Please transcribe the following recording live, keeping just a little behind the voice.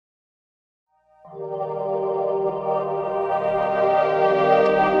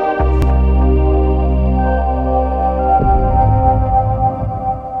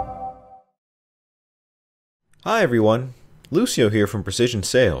Hi everyone, Lucio here from Precision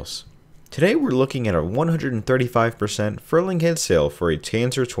Sails. Today we're looking at a 135% furling head sail for a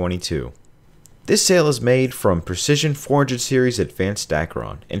Tanzer 22. This sail is made from Precision 400 Series Advanced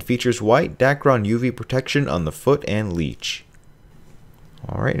Dacron and features White Dacron UV Protection on the foot and leech.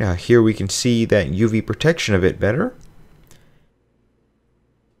 Alright, now here we can see that UV protection a bit better.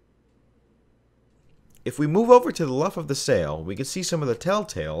 If we move over to the left of the sail, we can see some of the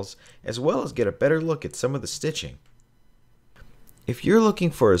telltales as well as get a better look at some of the stitching. If you're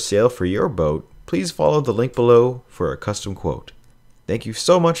looking for a sail for your boat, please follow the link below for a custom quote. Thank you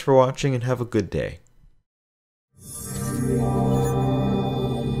so much for watching and have a good day.